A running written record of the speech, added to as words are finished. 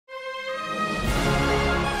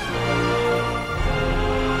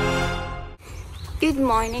Good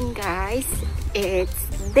morning guys, it's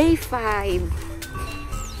day 5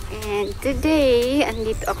 and today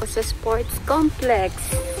andito ako sa sports complex,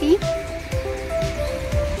 see?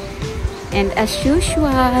 And as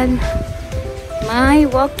usual, my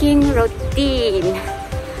walking routine.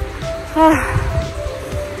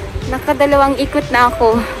 Nakadalawang ikot na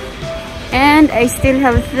ako and I still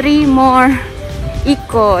have 3 more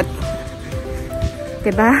ikot,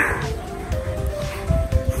 diba?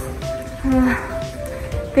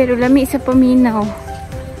 Pero lami sa paminaw.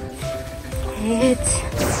 It's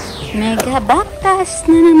mega baktas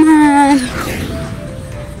na naman.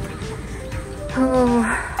 Oh.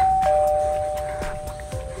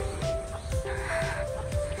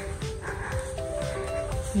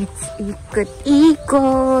 It's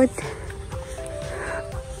ikot-ikot.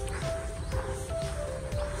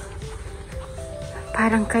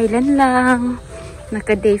 Parang kailan lang.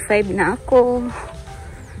 Naka day 5 na ako.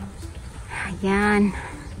 Ayan.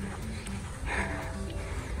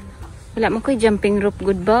 Wala mo ko'y jumping rope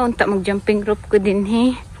good ba? Unta mag-jumping rope ko din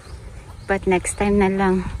he. But next time na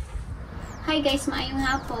lang. Hi guys, maayong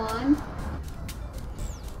hapon.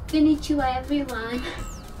 Konnichiwa everyone.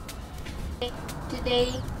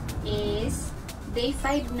 Today is day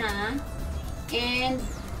 5 na. And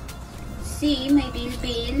see, may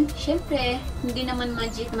bilbil. Siyempre, hindi naman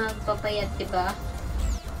magic magpapayat, diba?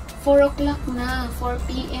 4 o'clock na. 4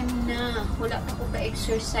 PM na. Wala pa ko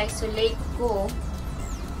ka-exercise. So late ko.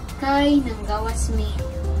 Kay nang gawas mi.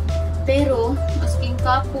 Pero, masking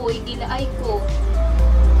kapoy, dilaay ko.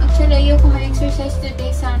 Actually, ayoko ma-exercise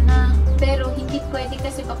today sana. Pero, hindi pwede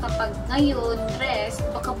kasi baka pag ngayon, rest,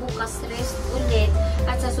 baka bukas rest ulit.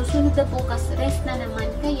 At sa susunod na bukas, rest na naman.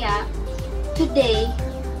 Kaya, today,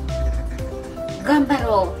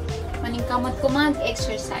 gambaro. Maningkamot ko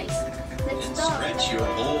mag-exercise. Let's go. Stretch your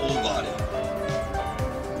whole body.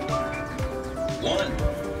 1,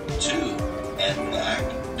 2, and back.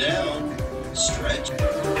 Down, stretch.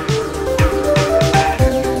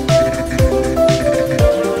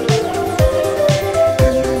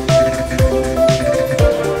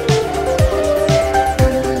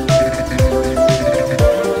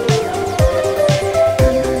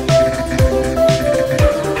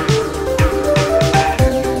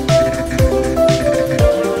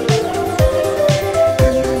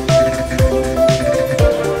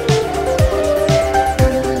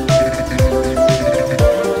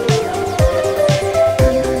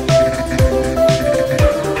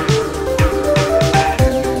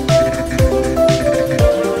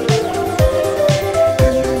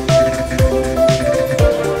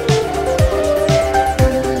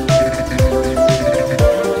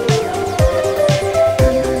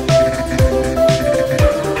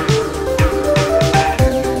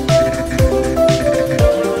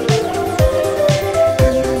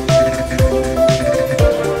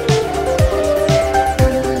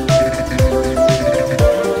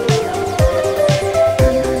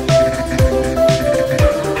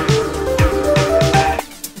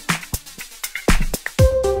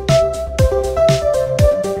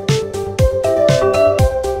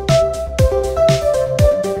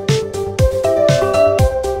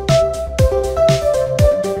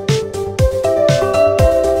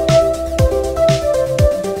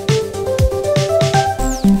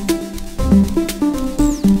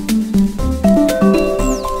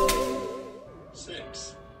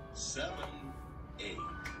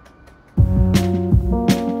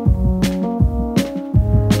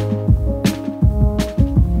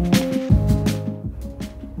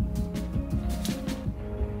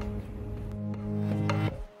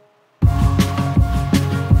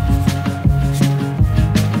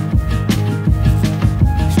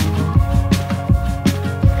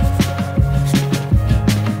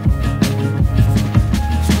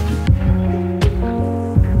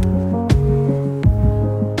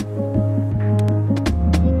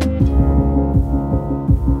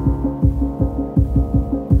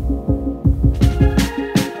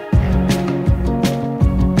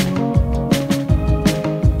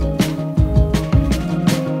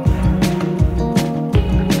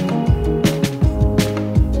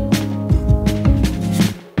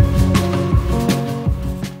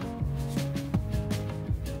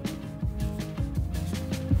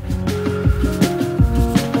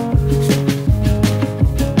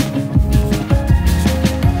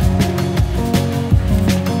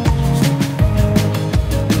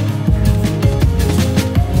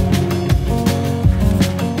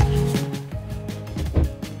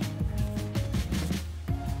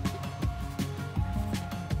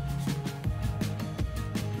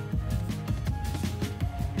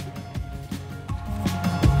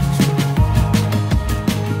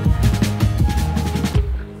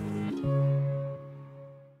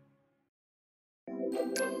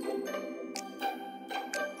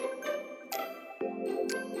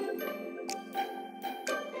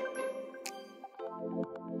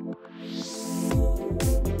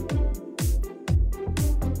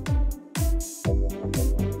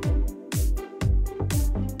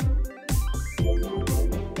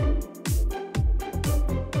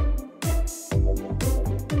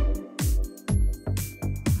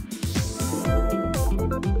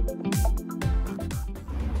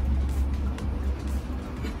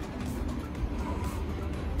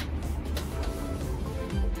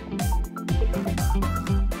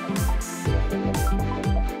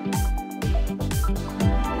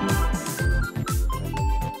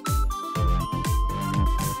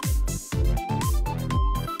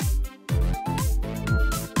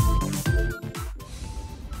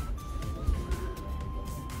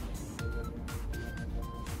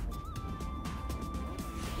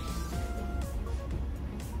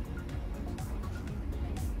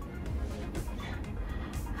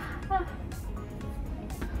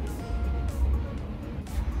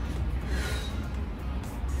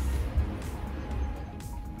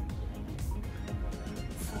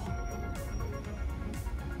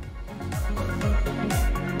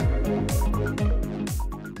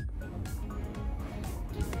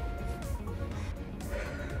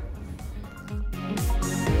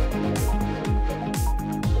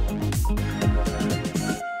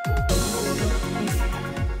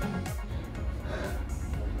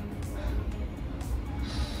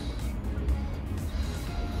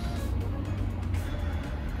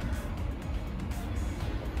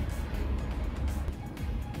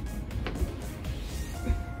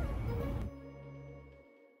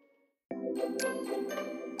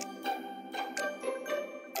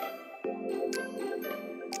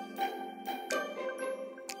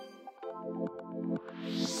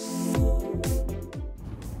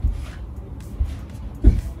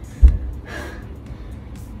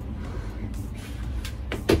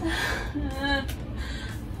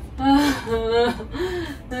 Come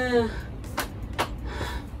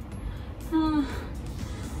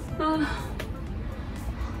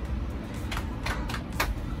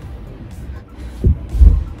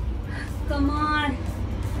on.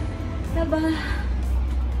 Taba.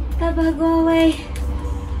 Taba, go away.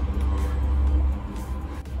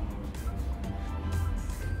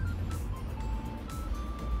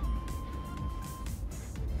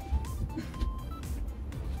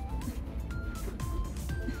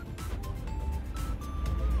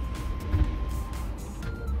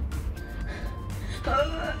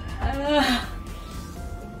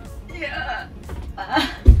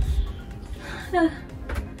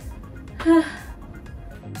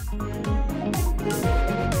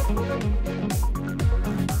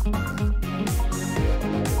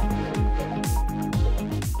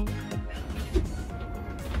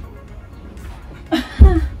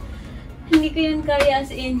 Hindi ko yun kaya, as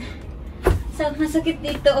in. Masakit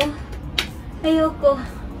dito, oh. Ayoko.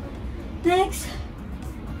 Next.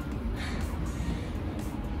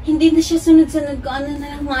 Hindi na siya sunod-sunod ko. Ano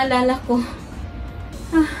na lang maalala ko.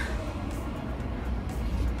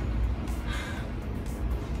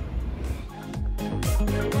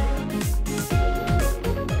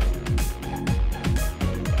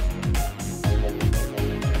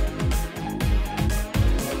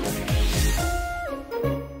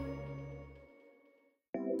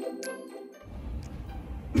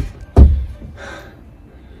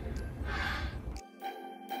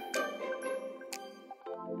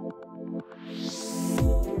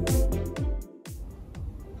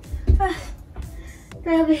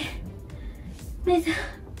 Grabe. Medyo.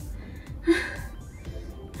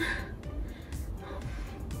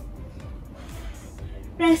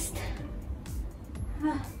 Rest.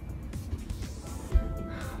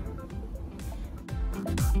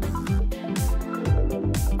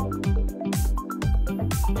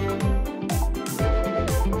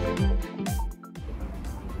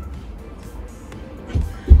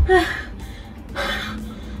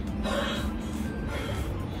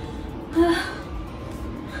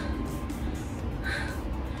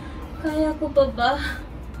 Kaya ko pa ba?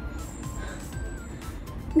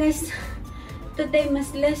 Guys, today mas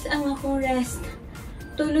less ang akong rest.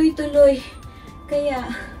 Tuloy-tuloy. Kaya,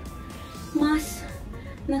 mas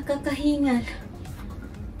nakakahingal.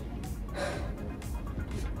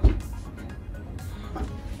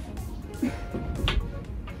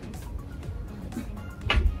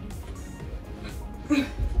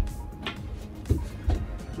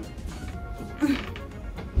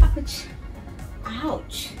 Ouch.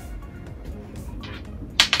 Ouch.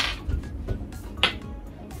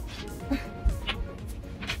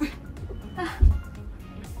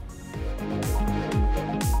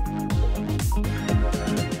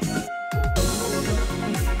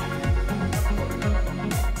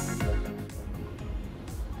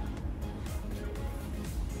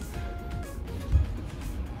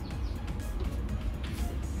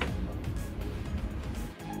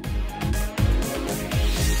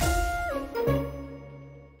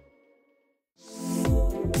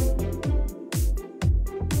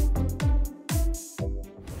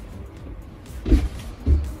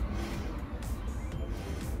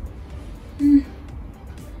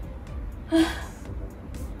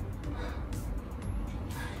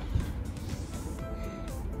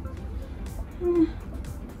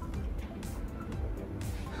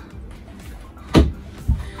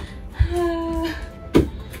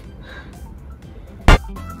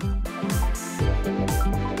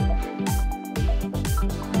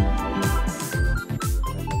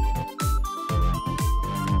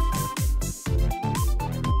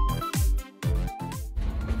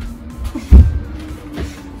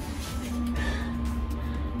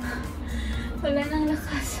 Wala nang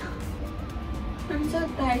lakas. I'm so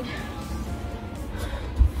tired.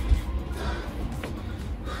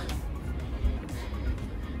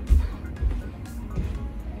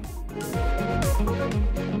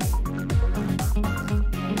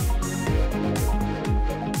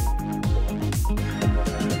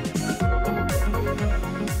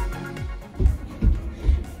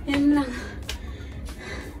 Yan lang.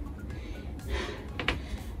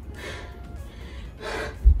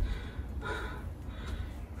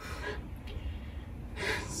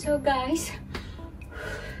 So guys,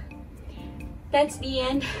 that's the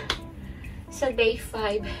end sa day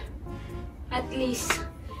 5. At least,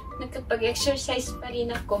 nakapag-exercise pa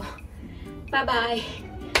rin ako. Bye-bye!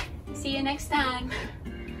 See you next time!